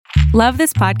Love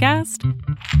this podcast?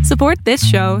 Support this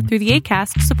show through the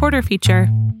Acast supporter feature.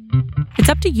 It's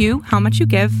up to you how much you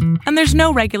give, and there's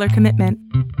no regular commitment.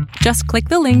 Just click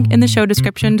the link in the show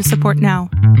description to support now.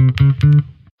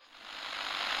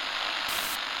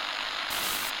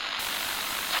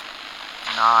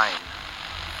 Nine,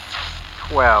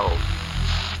 12,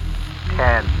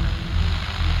 10,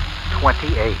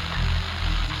 28,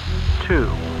 2,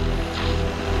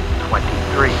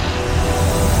 23.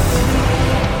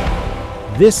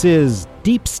 This is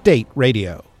Deep State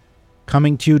Radio,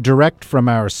 coming to you direct from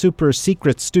our super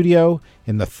secret studio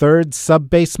in the third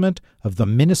sub-basement of the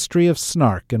Ministry of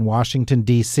Snark in Washington,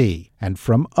 D.C., and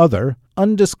from other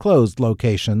undisclosed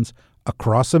locations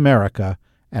across America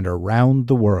and around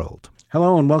the world.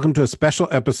 Hello, and welcome to a special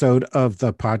episode of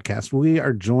the podcast. We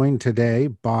are joined today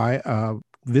by a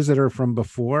visitor from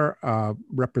before,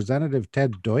 Representative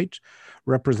Ted Deutch,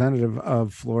 representative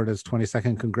of Florida's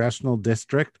 22nd Congressional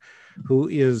District, who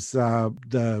is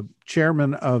the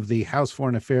chairman of the House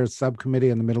Foreign Affairs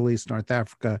Subcommittee on the Middle East, North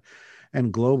Africa,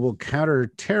 and Global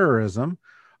Counterterrorism,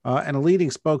 and a leading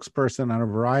spokesperson on a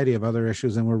variety of other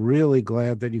issues. And we're really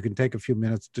glad that you can take a few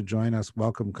minutes to join us.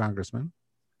 Welcome, Congressman.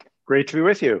 Great to be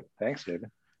with you. Thanks, David.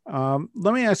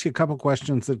 Let me ask you a couple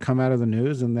questions that come out of the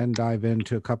news and then dive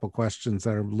into a couple questions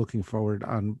that are looking forward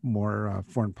on more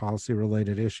foreign policy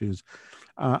related issues.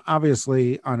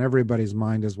 Obviously, on everybody's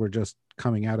mind as we're just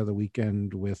coming out of the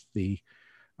weekend with the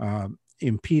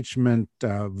impeachment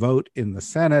vote in the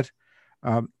Senate,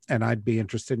 and I'd be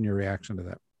interested in your reaction to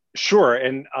that. Sure.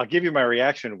 And I'll give you my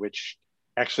reaction, which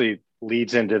actually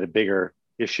leads into the bigger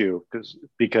issue,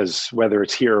 because whether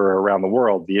it's here or around the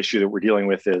world, the issue that we're dealing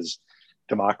with is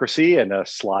democracy and a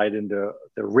slide into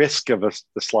the risk of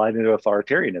the slide into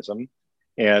authoritarianism.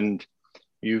 And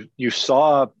you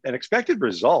saw an expected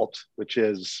result, which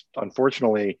is,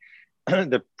 unfortunately,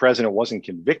 the president wasn't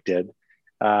convicted.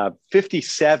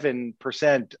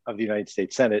 57% of the United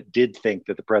States Senate did think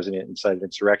that the president incited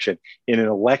insurrection in an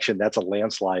election. That's a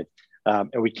landslide.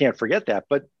 And we can't forget that.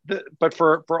 But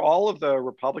for all of the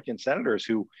Republican senators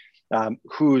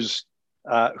whose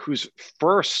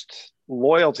first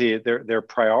loyalty, their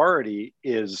priority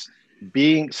is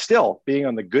being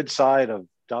on the good side of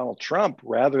Donald Trump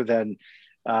rather than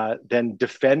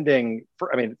defending,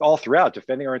 all throughout,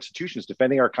 defending our institutions,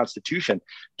 defending our Constitution,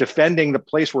 defending the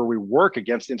place where we work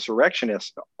against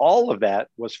insurrectionists. All of that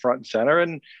was front and center,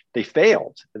 and they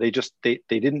failed. They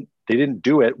didn't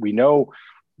do it. We know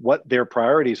what their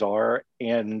priorities are,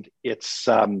 and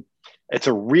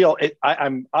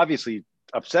I'm obviously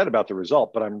upset about the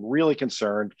result, but I'm really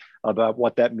concerned about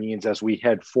what that means as we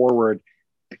head forward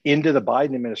into the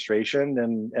Biden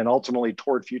administration and ultimately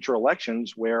toward future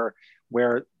elections where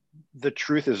the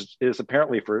truth is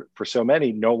apparently for so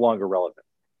many no longer relevant.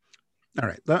 All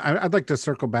right. I'd like to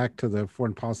circle back to the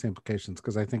foreign policy implications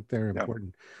because I think they're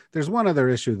important. There's one other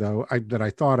issue, though, that I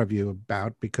thought of you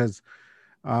about, because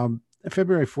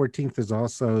February 14th is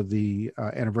also the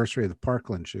anniversary of the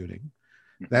Parkland shooting.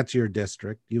 That's your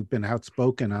district. You've been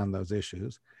outspoken on those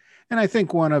issues. And I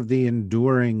think one of the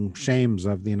enduring shames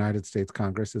of the United States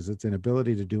Congress is its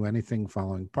inability to do anything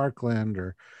following Parkland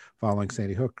or following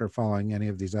Sandy Hook or following any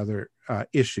of these other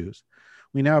issues.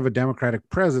 We now have a Democratic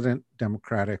president,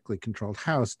 democratically controlled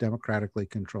House, democratically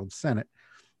controlled Senate.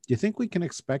 Do you think we can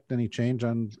expect any change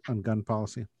on gun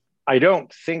policy? I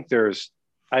don't think there's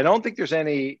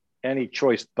any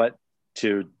choice but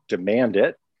to demand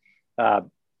it.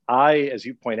 As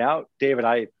you point out, David,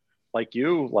 I like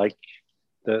the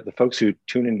folks who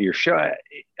tune into your show.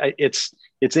 It's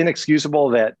inexcusable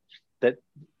that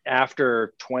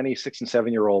after 26 and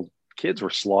 7-year-old kids were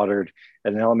slaughtered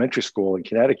at an elementary school in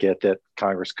Connecticut, that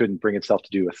Congress couldn't bring itself to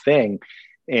do a thing.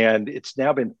 And it's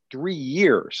now been 3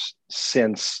 years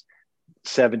since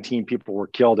 17 people were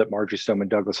killed at Marjory Stoneman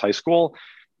Douglas High School.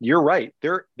 You're right.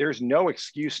 There's no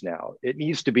excuse now. It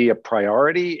needs to be a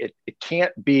priority. It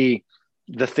can't be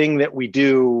the thing that we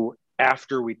do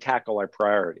after we tackle our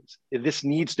priorities. This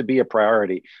needs to be a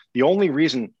priority. The only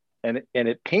reason, and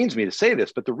it pains me to say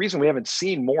this, but the reason we haven't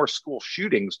seen more school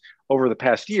shootings over the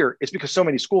past year is because so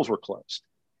many schools were closed.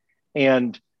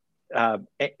 And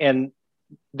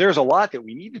there's a lot that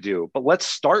we need to do, but let's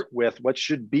start with what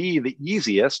should be the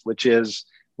easiest, which is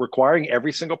requiring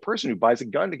every single person who buys a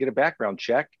gun to get a background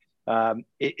check.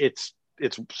 It's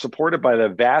supported by the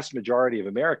vast majority of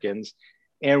Americans,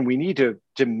 and we need to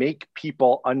make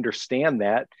people understand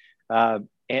that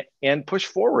and push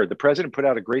forward. The president put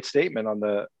out a great statement on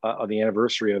the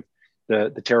anniversary of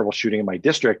the terrible shooting in my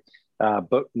district.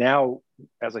 But now,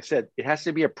 as I said, it has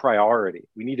to be a priority.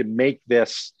 We need to make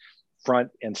this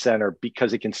front and center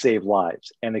because it can save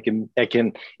lives, and it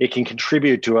can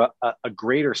contribute to a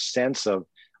greater sense of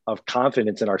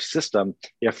confidence in our system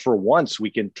if for once we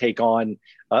can take on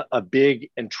a big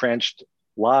entrenched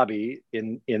lobby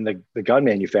in the gun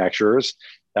manufacturers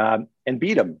and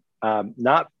beat them,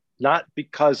 not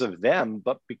because of them,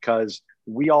 but because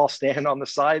we all stand on the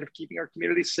side of keeping our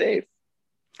communities safe.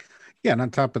 Yeah, and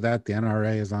on top of that, the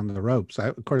NRA is on the ropes.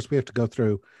 Of course, we have to go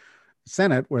through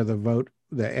Senate where the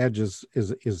edge is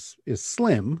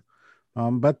slim,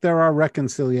 but there are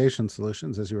reconciliation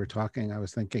solutions. As you were talking, I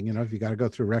was thinking, if you got to go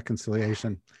through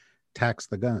reconciliation, tax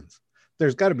the guns.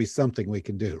 There's got to be something we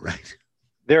can do, right?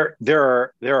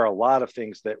 There are a lot of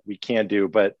things that we can do,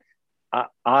 but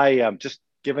I just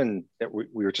given that we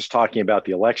were just talking about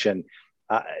the election,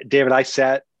 David, I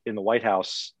sat in the White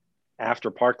House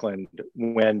after Parkland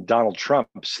when Donald Trump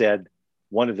said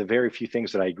one of the very few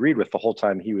things that I agreed with the whole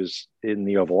time he was in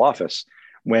the Oval Office,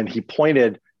 when he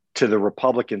pointed to the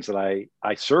Republicans that I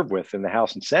served with in the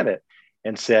House and Senate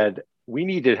and said, we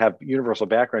need to have universal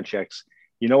background checks.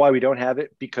 You know why we don't have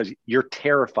it? Because you're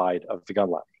terrified of the gun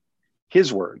lobby.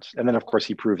 His words. And then, of course,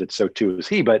 he proved it, so too is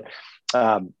he. But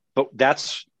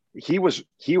he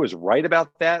was right about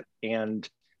that. And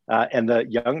the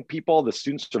young people, the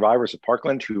student survivors of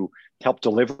Parkland who helped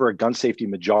deliver a gun safety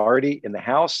majority in the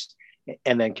House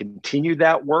and then continued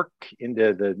that work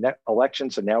into the next election.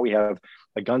 So now we have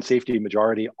a gun safety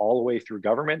majority all the way through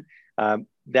government.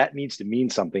 That needs to mean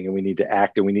something, and we need to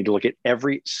act, and we need to look at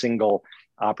every single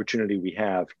opportunity we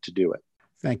have to do it.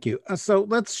 Thank you. So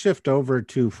let's shift over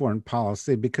to foreign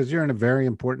policy, because you're in a very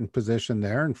important position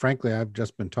there. And frankly, I've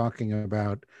just been talking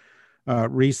about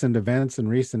recent events and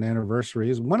recent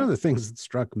anniversaries. One of the things that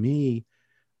struck me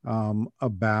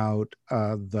about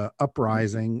the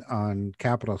uprising on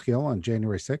Capitol Hill on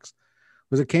January 6th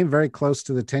was it came very close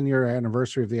to the 10-year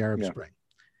anniversary of the Arab Spring.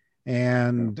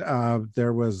 And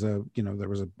there was a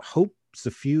hope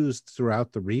suffused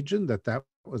throughout the region that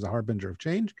was a harbinger of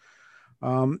change.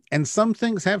 And some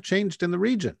things have changed in the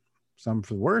region, some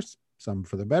for the worse, some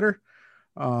for the better.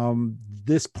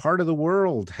 This part of the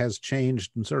world has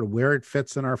changed and sort of where it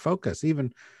fits in our focus.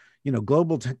 Even,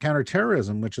 global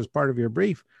counterterrorism, which is part of your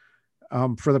brief,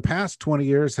 for the past 20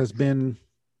 years has been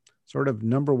sort of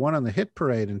number one on the hit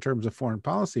parade in terms of foreign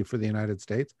policy for the United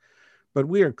States. But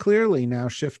we are clearly now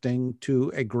shifting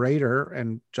to a greater,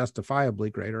 and justifiably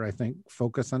greater, I think,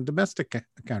 focus on domestic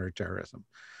counterterrorism.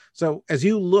 So as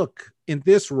you look in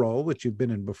this role, which you've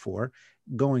been in before,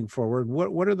 going forward,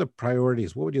 what are the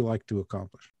priorities? What would you like to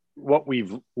accomplish? What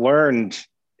we've learned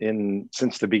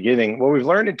since the beginning, what we've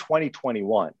learned in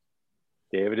 2021,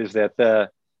 David, is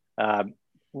that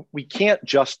we can't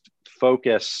just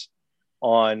focus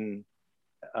on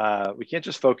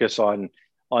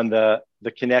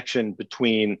the connection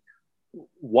between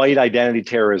white identity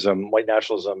terrorism, white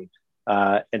nationalism,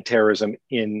 and terrorism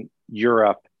in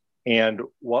Europe, and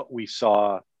what we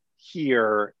saw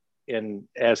here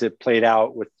as it played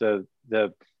out with the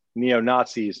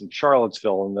neo-Nazis in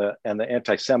Charlottesville and the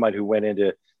anti-Semite who went in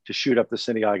to shoot up the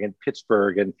synagogue in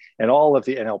Pittsburgh and all of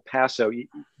in El Paso.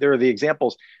 There are the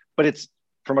examples, but it's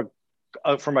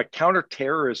from a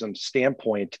counterterrorism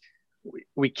standpoint,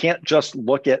 we can't just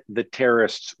look at the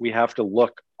terrorists. We have to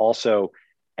look also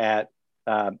at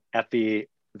the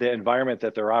environment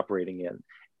that they're operating in,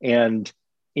 and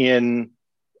in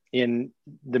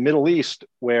the Middle East,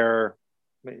 where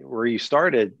you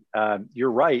started,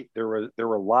 you're right. There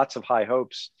were lots of high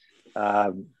hopes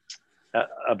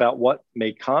about what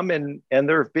may come, and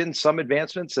there have been some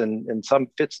advancements and some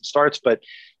fits and starts. But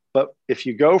if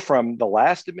you go from the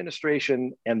last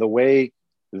administration and the way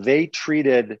they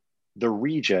treated the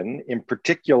region, in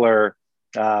particular,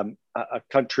 a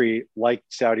country like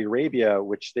Saudi Arabia,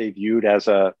 which they viewed as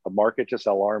a market to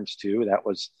sell arms to,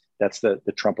 that's the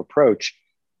Trump approach.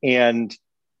 And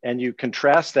you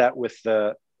contrast that with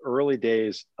the early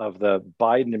days of the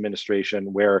Biden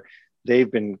administration, where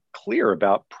they've been clear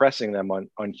about pressing them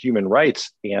on human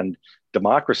rights and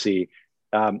democracy.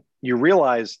 You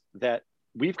realize that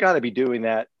we've got to be doing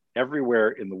that everywhere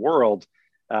in the world,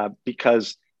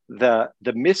 because the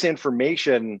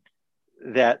misinformation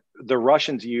that the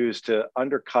Russians use to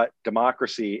undercut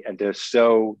democracy and to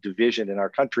sow division in our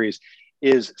countries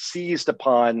is seized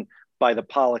upon by the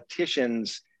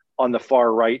politicians on the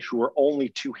far right, who are only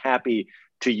too happy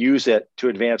to use it to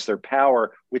advance their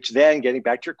power, which then, getting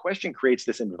back to your question, creates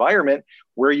this environment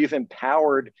where you've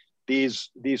empowered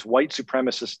these white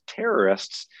supremacist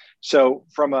terrorists. So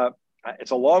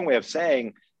it's a long way of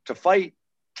saying, to fight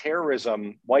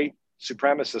terrorism, white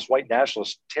supremacist, white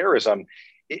nationalist terrorism,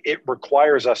 it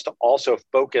requires us to also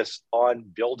focus on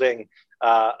building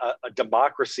a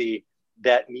democracy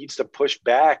that needs to push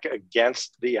back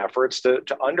against the efforts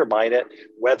to undermine it,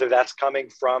 whether that's coming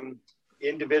from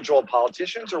individual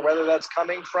politicians or whether that's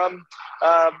coming from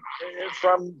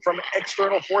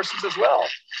external forces as well.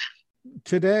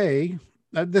 Today,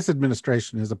 this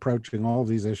administration is approaching all of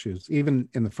these issues, even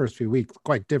in the first few weeks,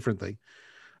 quite differently,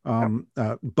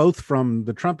 both from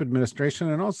the Trump administration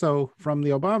and also from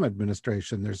the Obama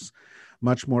administration. There's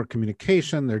much more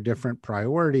communication. There are different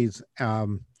priorities.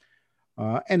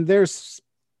 And there's,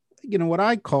 what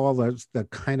I call the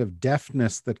kind of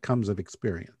deftness that comes of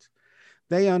experience.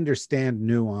 They understand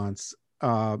nuance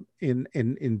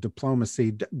in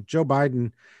diplomacy. Joe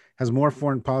Biden has more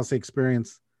foreign policy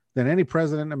experience than any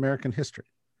president in American history.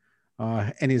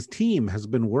 And his team has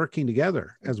been working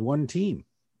together as one team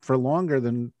for longer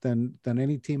than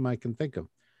any team I can think of.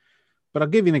 But I'll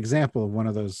give you an example of one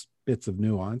of those bits of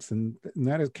nuance, and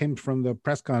that came from the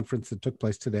press conference that took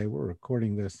place today. We're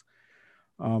recording this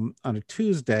on a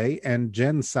Tuesday, and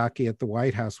Jen Psaki at the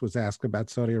White House was asked about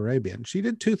Saudi Arabia. And she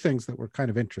did two things that were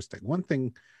kind of interesting. One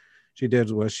thing she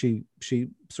did was she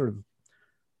sort of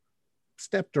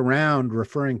stepped around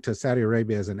referring to Saudi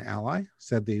Arabia as an ally,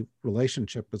 said the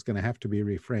relationship was going to have to be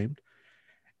reframed,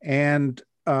 and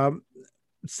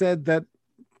said that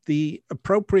the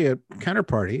appropriate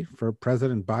counterparty for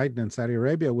President Biden in Saudi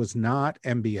Arabia was not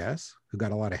MBS, who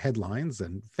got a lot of headlines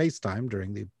and FaceTime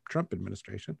during the Trump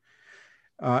administration.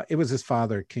 It was his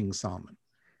father, King Salman,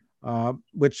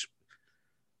 which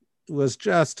was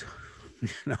just,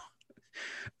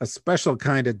 a special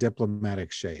kind of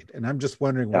diplomatic shade. And I'm just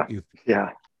wondering what you think.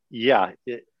 Yeah,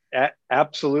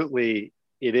 absolutely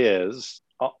it is.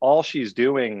 All she was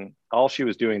doing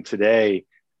today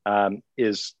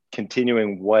is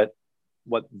continuing what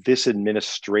this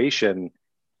administration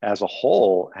as a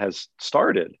whole has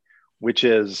started, which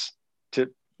is to,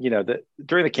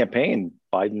 during the campaign,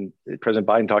 President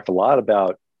Biden talked a lot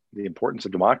about the importance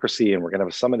of democracy, and we're going to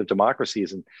have a summit of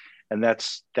democracies, and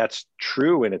that's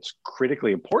true, and it's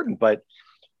critically important. But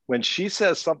when she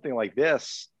says something like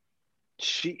this,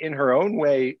 she, in her own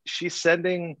way, she's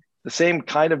sending the same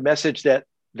kind of message that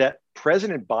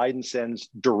President Biden sends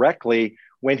directly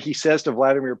when he says to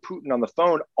Vladimir Putin on the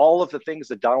phone all of the things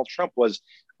that Donald Trump was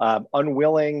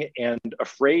unwilling and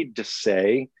afraid to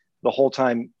say the whole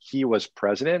time he was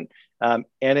president.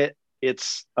 And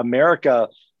it's America.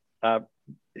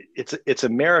 It's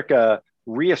America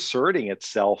reasserting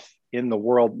itself in the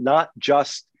world, not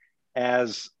just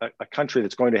as a country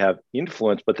that's going to have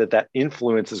influence, but that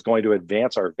influence is going to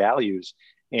advance our values.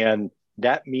 And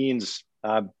that means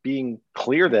being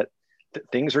clear that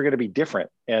things are going to be different.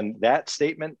 And that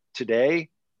statement today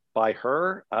by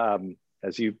her,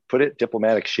 as you put it,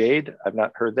 diplomatic shade, I've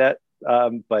not heard that,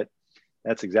 but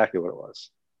that's exactly what it was.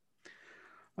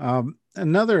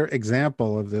 Another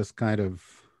example of this kind of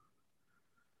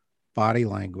body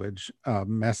language,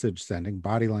 message sending,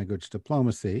 body language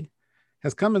diplomacy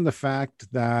has come in the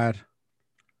fact that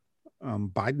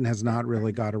Biden has not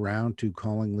really got around to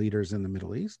calling leaders in the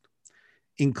Middle East,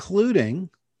 including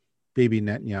Bibi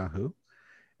Netanyahu.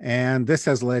 And this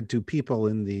has led to people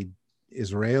in the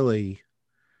Israeli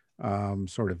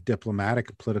sort of diplomatic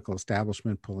and political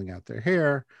establishment pulling out their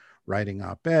hair, writing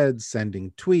op-eds,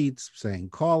 sending tweets, saying,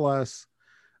 call us,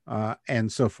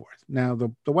 and so forth. Now,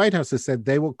 the White House has said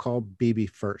they will call Bibi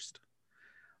first.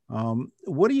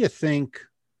 What do you think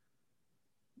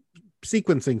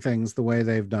sequencing things the way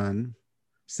they've done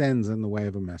sends in the way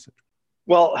of a message?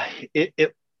 Well,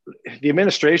 the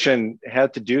administration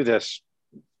had to do this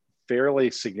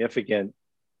fairly significant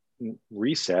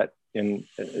reset in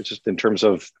terms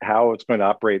of how it's going to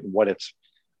operate and what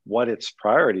its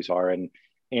priorities are. And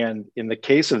in the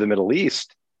case of the Middle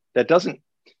East, that doesn't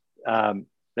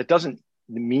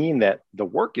mean that the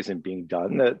work isn't being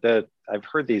done. I've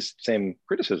heard these same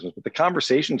criticisms, but the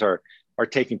conversations are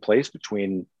taking place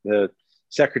between the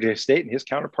Secretary of State and his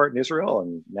counterpart in Israel,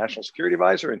 and National Security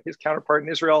Advisor and his counterpart in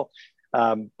Israel.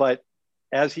 But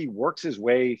as he works his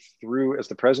way through, as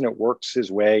the president works his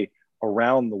way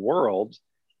around the world,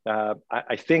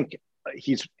 I think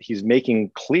he's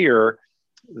making clear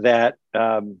that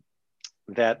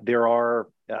that there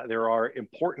are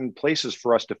important places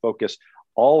for us to focus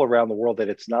all around the world. That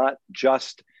it's not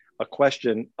just a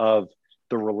question of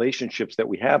the relationships that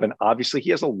we have, and obviously he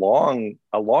has a long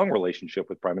relationship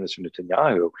with Prime Minister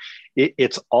Netanyahu.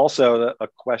 It's also a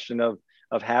question of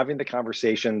having the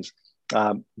conversations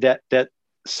that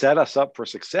set us up for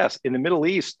success in the Middle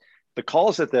East. The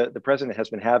calls that the president has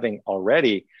been having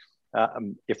already,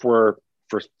 if we're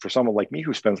for someone like me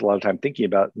who spends a lot of time thinking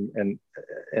about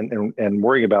and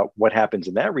worrying about what happens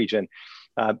in that region,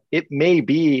 It may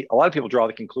be, a lot of people draw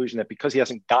the conclusion that because he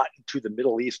hasn't gotten to the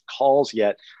Middle East calls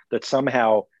yet, that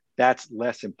somehow that's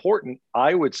less important.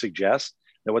 I would suggest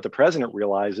that what the president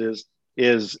realizes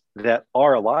is that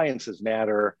our alliances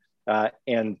matter,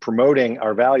 and promoting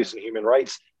our values and human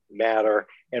rights matter.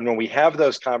 And when we have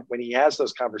when he has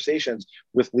those conversations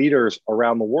with leaders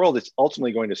around the world, it's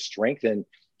ultimately going to strengthen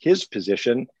his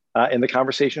position in the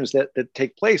conversations that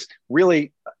take place.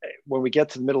 Really, when we get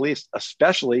to the Middle East,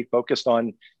 especially focused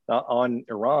on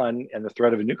Iran and the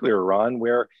threat of a nuclear Iran,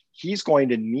 where he's going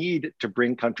to need to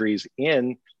bring countries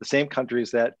in, the same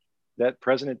countries that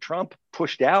President Trump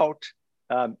pushed out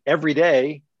every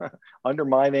day,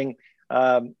 undermining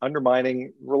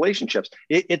relationships.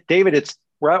 David,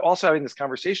 we're also having this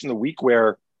conversation the week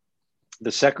where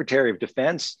the Secretary of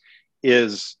Defense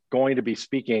is going to be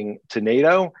speaking to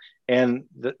NATO, and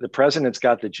the president's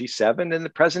got the G7, and the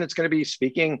president's going to be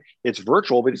speaking. It's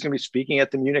virtual, but he's going to be speaking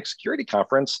at the Munich Security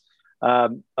Conference, a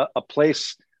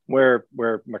place where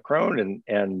Macron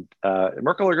and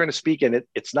Merkel are going to speak. And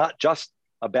it's not just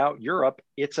about Europe;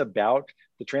 it's about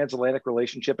the transatlantic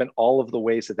relationship and all of the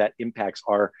ways that impacts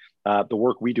the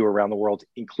work we do around the world,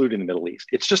 including the Middle East.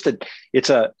 It's just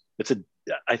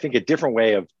I think a different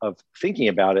way of thinking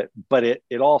about it, but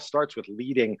it all starts with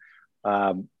leading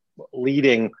and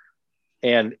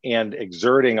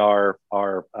exerting our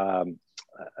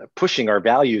pushing our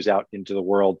values out into the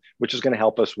world, which is going to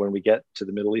help us when we get to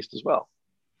the Middle East as well.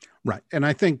 Right. And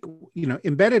I think,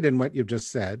 embedded in what you've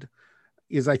just said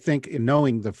is, I think, in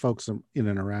knowing the folks in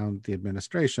and around the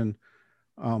administration,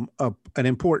 an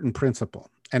important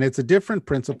principle. And it's a different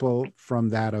principle from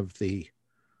that of the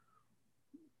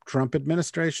Trump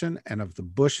administration and of the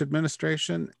Bush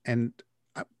administration. And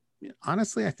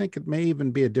honestly, I think it may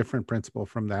even be a different principle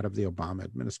from that of the Obama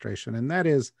administration. And that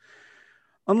is,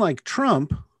 unlike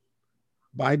Trump,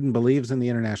 Biden believes in the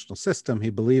international system. He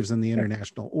believes in the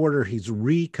international order. He's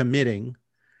recommitting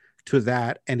to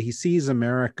that. And he sees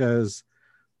America's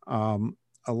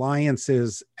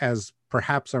alliances as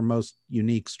perhaps our most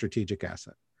unique strategic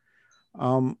asset.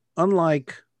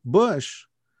 Unlike Bush,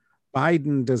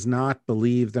 Biden does not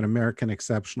believe that American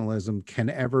exceptionalism can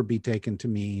ever be taken to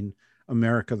mean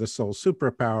America the sole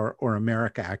superpower or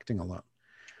America acting alone.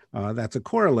 That's a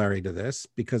corollary to this,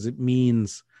 because it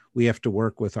means we have to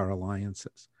work with our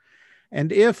alliances.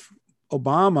 And if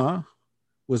Obama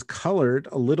was colored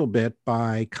a little bit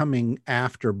by coming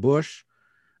after Bush,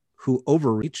 who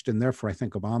overreached, and therefore I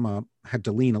think Obama had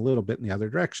to lean a little bit in the other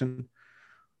direction,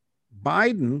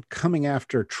 Biden coming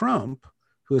after Trump,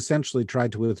 who essentially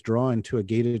tried to withdraw into a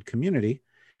gated community,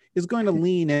 is going to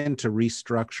lean into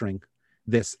restructuring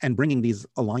this and bringing these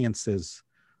alliances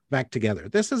back together.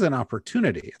 This is an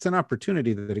opportunity. It's an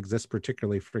opportunity that exists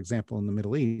particularly, for example, in the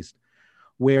Middle East,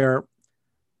 where,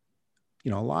 a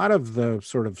lot of the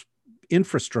sort of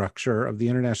infrastructure of the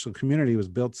international community was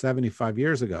built 75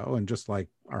 years ago, and just like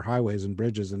our highways and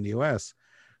bridges in the US,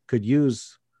 could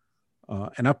use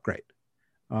an upgrade.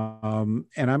 And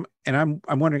I'm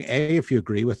wondering, A, if you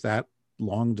agree with that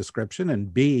long description,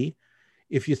 and B,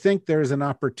 if you think there's an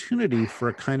opportunity for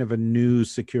a kind of a new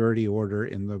security order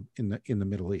in the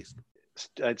Middle East.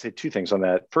 I'd say two things on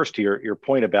that. First, to your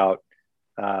point about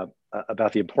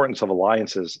the importance of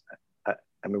alliances.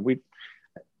 I mean,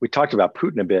 we talked about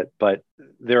Putin a bit, but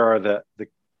there are the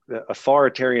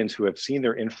authoritarians who have seen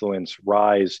their influence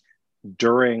rise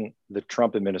during the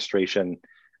Trump administration,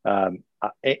 and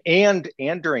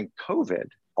during COVID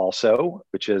also,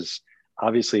 which is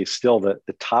obviously still the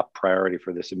top priority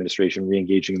for this administration,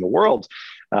 re-engaging the world.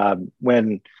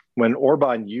 When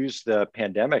Orban used the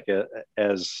pandemic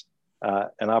as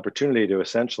an opportunity to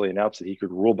essentially announce that he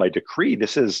could rule by decree,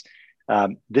 this is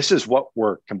what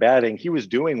we're combating. He was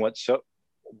doing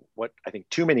what I think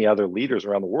too many other leaders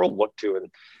around the world look to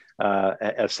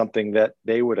as something that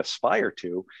they would aspire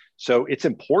to. So it's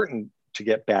important to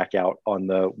get back out on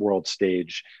the world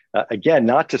stage. Again,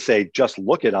 not to say just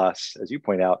look at us, as you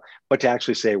point out, but to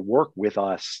actually say work with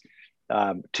us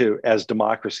as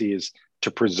democracies to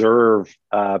preserve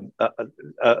a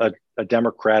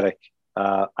democratic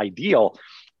ideal.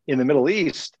 In the Middle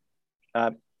East,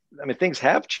 things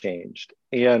have changed.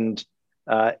 And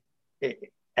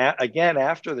again,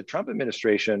 after the Trump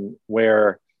administration,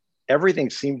 where everything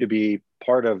seemed to be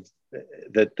part of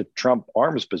the Trump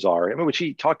arms bazaar, which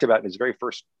he talked about in his very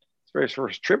first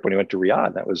trip when he went to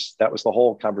Riyadh. That was the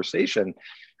whole conversation.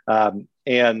 And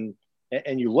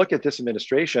you look at this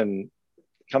administration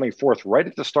coming forth right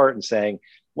at the start and saying,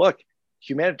 look,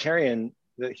 the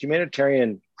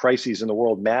humanitarian crises in the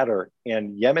world matter,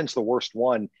 and Yemen's the worst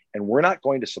one, and we're not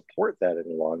going to support that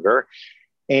any longer.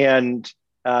 And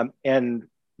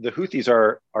the Houthis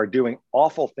are doing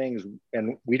awful things,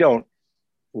 and we don't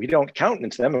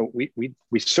countenance them, and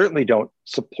we certainly don't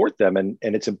support them, and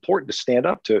it's important to stand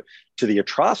up to the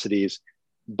atrocities.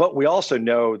 But we also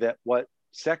know that what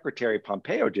Secretary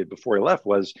Pompeo did before he left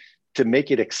was to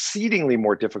make it exceedingly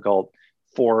more difficult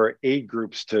for aid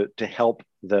groups to help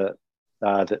the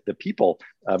people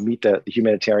meet the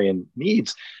humanitarian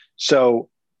needs. So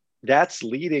that's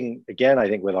leading, again, I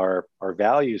think, with our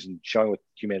values and showing what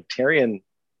humanitarian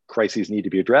crises need to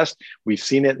be addressed. We've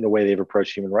seen it in the way they've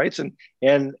approached human rights.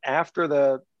 And after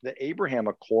the Abraham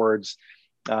Accords,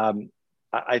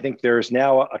 I think there's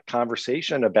now a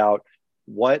conversation about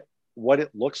what it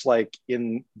looks like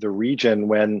in the region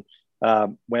when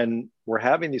we're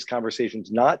having these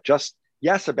conversations, not just,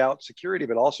 yes, about security,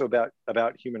 but also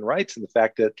about human rights, and the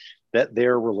fact that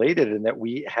they're related, and that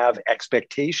we have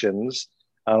expectations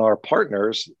on our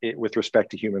partners with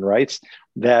respect to human rights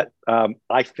that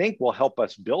I think will help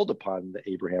us build upon the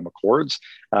Abraham Accords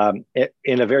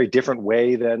in a very different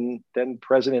way than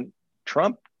President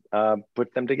Trump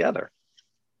put them together.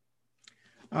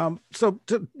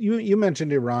 You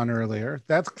mentioned Iran earlier.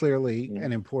 That's clearly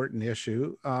an important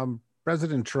issue.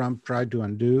 President Trump tried to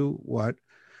undo what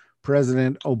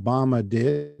President Obama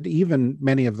did. Even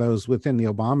many of those within the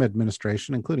Obama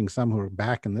administration, including some who are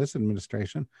back in this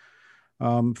administration,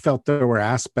 felt there were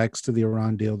aspects to the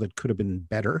Iran deal that could have been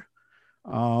better.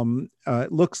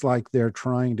 It looks like they're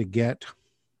trying to get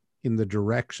in the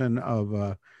direction of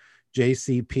a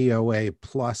JCPOA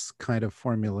plus kind of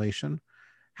formulation.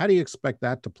 How do you expect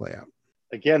that to play out?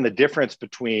 Again, the difference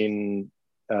between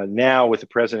now with the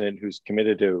president who's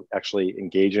committed to actually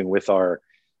engaging with our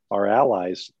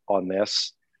allies on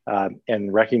this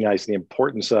and recognize the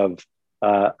importance of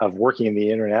working in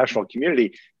the international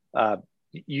community.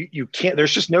 You can't,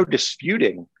 there's just no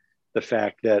disputing the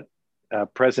fact that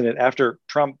after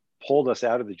Trump pulled us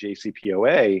out of the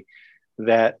JCPOA,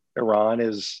 that Iran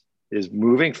is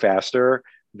moving faster.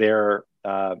 They're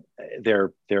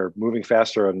moving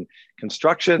faster on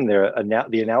construction.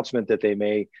 The announcement that they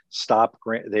may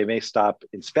stop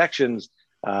inspections,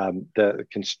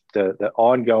 the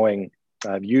ongoing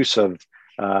use of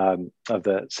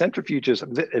the centrifuges,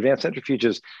 advanced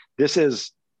centrifuges.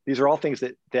 These are all things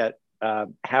that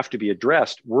have to be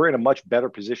addressed. We're in a much better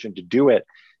position to do it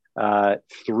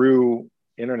through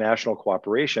international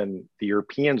cooperation. The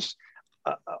Europeans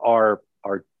are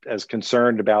as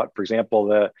concerned about, for example,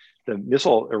 the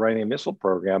Iranian missile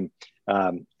program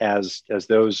as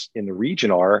those in the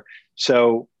region are.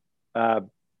 So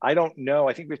I don't know.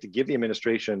 I think we have to give the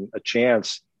administration a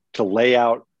chance to lay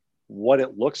out what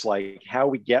it looks like, how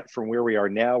we get from where we are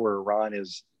now, where Iran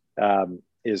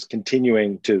is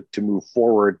continuing to move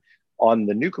forward on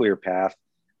the nuclear path,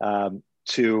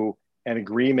 to an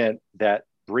agreement that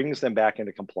brings them back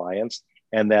into compliance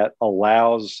and that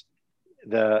allows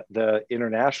the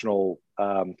international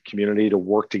community to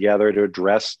work together to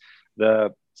address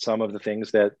some of the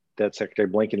things that Secretary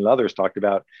Blinken and others talked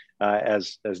about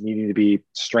as needing to be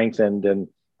strengthened and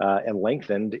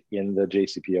lengthened in the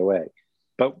JCPOA.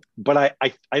 But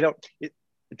I don't,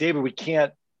 David, we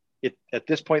can't, at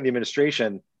this point in the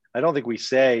administration, I don't think we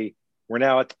say we're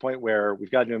now at the point where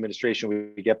we've got a new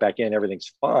administration, we get back in,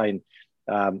 everything's fine.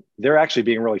 They're actually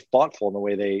being really thoughtful in the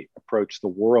way they approach the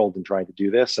world and trying to do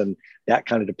this. And that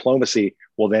kind of diplomacy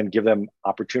will then give them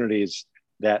opportunities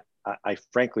that I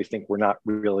frankly think we're not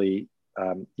really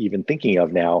even thinking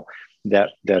of now that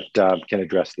can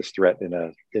address this threat in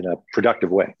a productive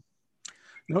way.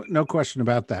 No question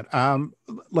about that.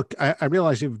 Look, I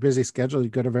realize you have a busy schedule.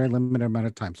 You've got a very limited amount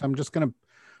of time. So I'm just going to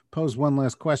pose one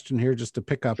last question here just to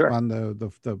pick up Sure. on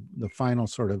the final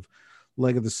sort of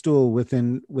leg of the stool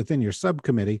within your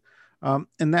subcommittee.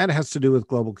 And that has to do with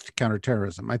global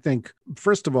counterterrorism. I think,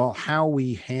 first of all, how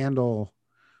we handle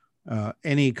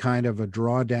any kind of a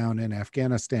drawdown in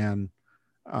Afghanistan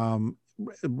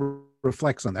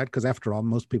reflects on that, because after all,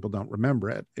 most people don't remember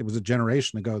it. It was a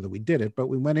generation ago that we did it, but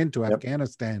we went into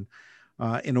Afghanistan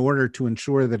in order to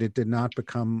ensure that it did not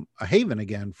become a haven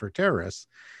again for terrorists.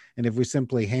 And if we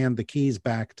simply hand the keys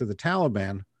back to the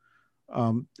Taliban,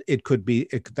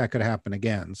 that could happen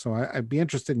again. So I'd be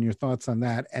interested in your thoughts on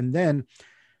that. And then,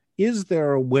 is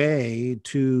there a way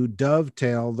to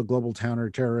dovetail the global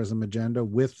counterterrorism agenda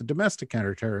with the domestic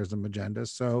counterterrorism agenda?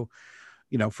 So,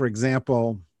 for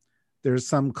example, there's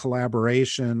some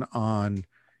collaboration on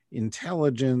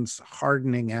intelligence,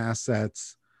 hardening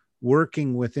assets,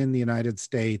 working within the United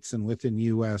States and within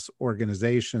U.S.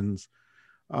 organizations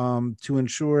to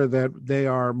ensure that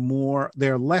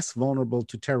they're less vulnerable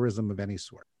to terrorism of any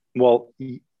sort. Well,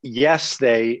 yes,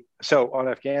 so on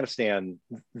Afghanistan,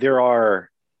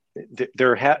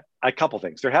 a couple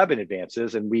things. There have been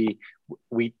advances, and we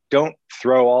don't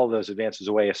throw all those advances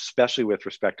away, especially with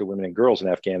respect to women and girls in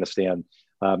Afghanistan,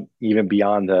 even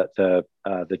beyond the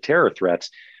terror threats.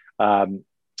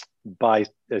 By,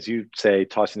 as you say,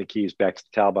 tossing the keys back to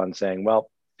the Taliban, saying,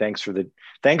 "Well, thanks for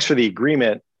the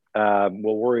agreement.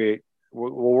 We'll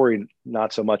worry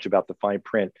not so much about the fine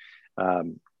print.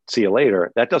 See you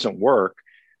later." That doesn't work.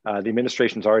 The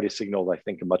administration's already signaled, I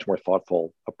think, a much more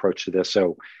thoughtful approach to this.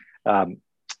 So,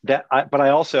 but I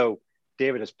also,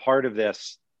 David, as part of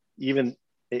this, even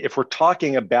if we're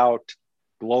talking about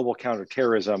global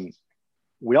counterterrorism,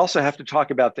 we also have to talk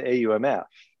about the AUMF,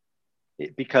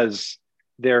 because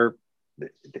they're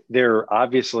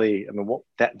obviously, I mean,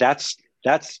 that's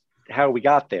how we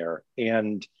got there,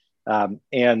 and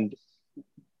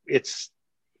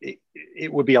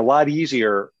it would be a lot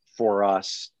easier for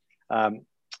us,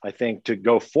 I think, to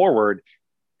go forward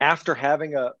after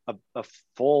having a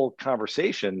full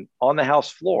conversation on the House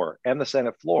floor and the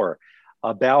Senate floor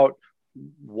about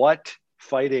what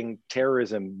fighting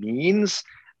terrorism means,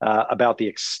 about the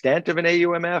extent of an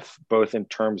AUMF, both in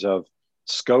terms of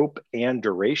scope and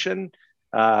duration.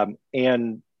 And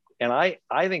I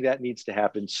think that needs to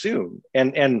happen soon.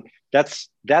 And that's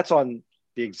on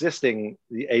the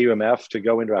AUMF to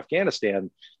go into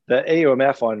Afghanistan. The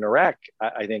AUMF on Iraq,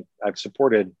 I think I've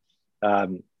supported.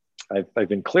 I've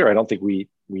been clear. I don't think we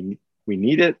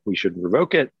need it. We should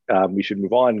revoke it. We should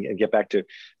move on and get back to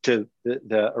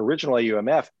the original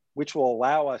AUMF, which will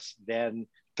allow us then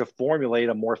to formulate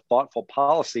a more thoughtful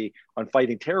policy on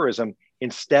fighting terrorism,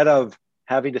 instead of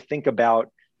having to think about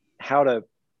how to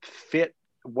fit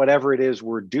whatever it is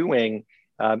we're doing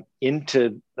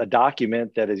into a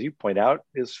document that, as you point out,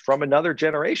 is from another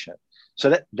generation.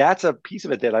 So that's a piece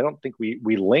of it that I don't think we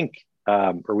link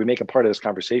or we make a part of this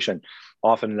conversation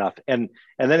often enough. And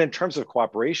then in terms of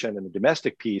cooperation and the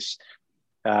domestic piece,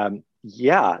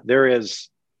 there is.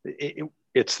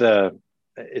 It's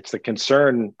the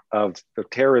concern of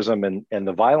terrorism and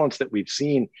the violence that we've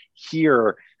seen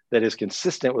here that is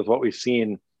consistent with what we've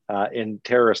seen in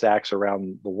terrorist acts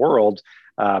around the world.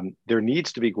 There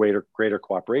needs to be greater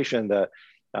cooperation. The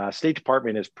State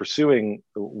Department is pursuing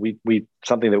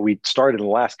something that we started in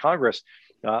the last Congress,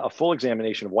 a full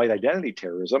examination of white identity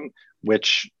terrorism,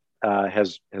 which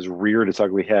has reared its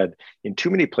ugly head in too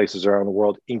many places around the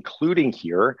world, including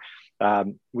here.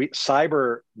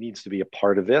 Cyber needs to be a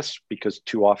part of this, because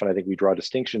too often I think we draw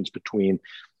distinctions between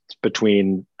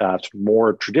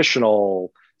more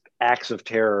traditional acts of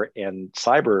terror and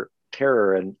cyber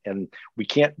terror, and we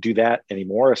can't do that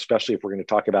anymore, especially if we're going to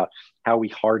talk about how we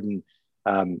harden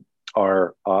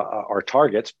our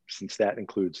targets, since that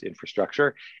includes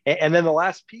infrastructure. And then the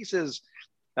last piece is,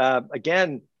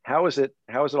 again, how is it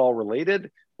all related?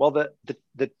 Well,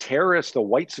 the terrorists, the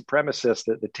white supremacists,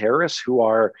 the terrorists who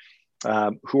are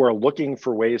looking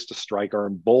for ways to strike are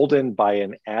emboldened by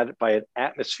an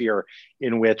atmosphere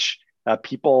in which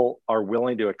people are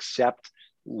willing to accept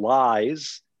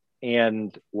lies,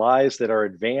 and lies that are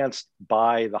advanced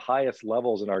by the highest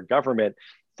levels in our government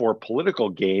for political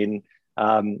gain,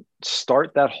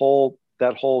 start that whole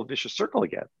vicious circle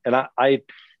again. And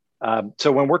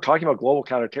so when we're talking about global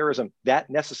counterterrorism, that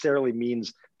necessarily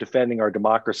means defending our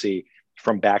democracy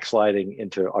from backsliding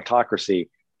into autocracy,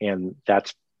 and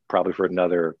that's probably for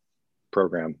another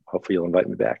program. Hopefully you'll invite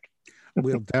me back.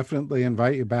 We'll definitely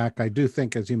invite you back. I do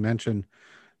think, as you mentioned,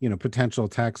 potential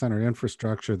attacks on our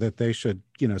infrastructure, that they should,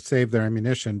 save their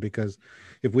ammunition, because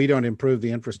if we don't improve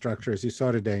the infrastructure, as you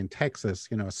saw today in Texas,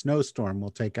 a snowstorm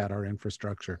will take out our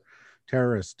infrastructure.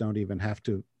 Terrorists don't even have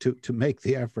to make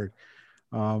the effort.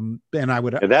 And I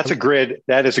would. That's a grid.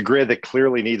 That is a grid that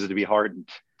clearly needs to be hardened.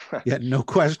 Yeah, no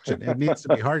question. It needs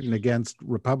to be hardened against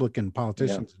Republican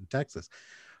politicians in Texas.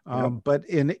 But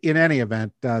in any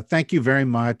event, thank you very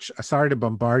much. Sorry to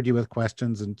bombard you with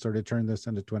questions and sort of turn this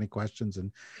into 20 questions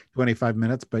in 25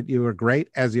 minutes, but you were great,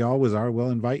 as you always are. We'll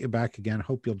invite you back again.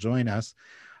 Hope you'll join us.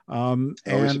 Always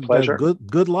a pleasure.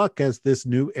 Good luck as this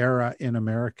new era in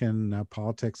American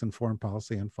politics and foreign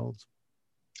policy unfolds.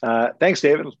 Thanks,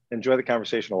 David. Enjoy the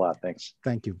conversation a lot. Thanks.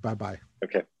 Thank you. Bye-bye.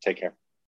 Okay. Take care.